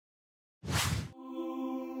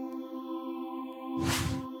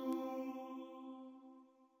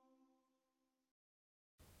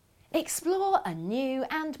Explore a new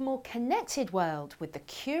and more connected world with the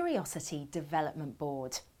Curiosity Development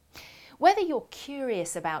Board. Whether you're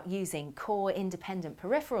curious about using core independent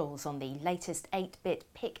peripherals on the latest 8-bit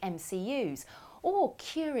PIC MCUs or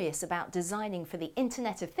curious about designing for the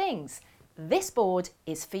Internet of Things, this board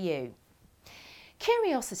is for you.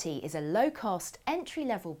 Curiosity is a low-cost,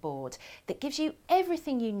 entry-level board that gives you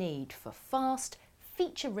everything you need for fast,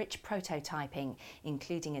 feature-rich prototyping,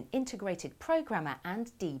 including an integrated programmer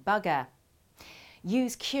and debugger.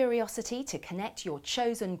 Use Curiosity to connect your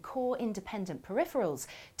chosen core independent peripherals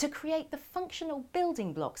to create the functional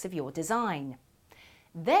building blocks of your design.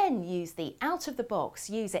 Then use the out-of-the-box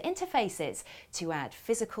user interfaces to add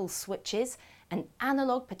physical switches, an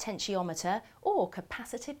analog potentiometer or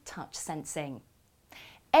capacitive touch sensing.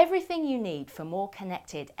 Everything you need for more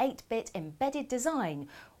connected 8-bit embedded design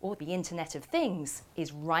or the Internet of Things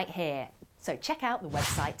is right here. So check out the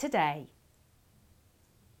website today.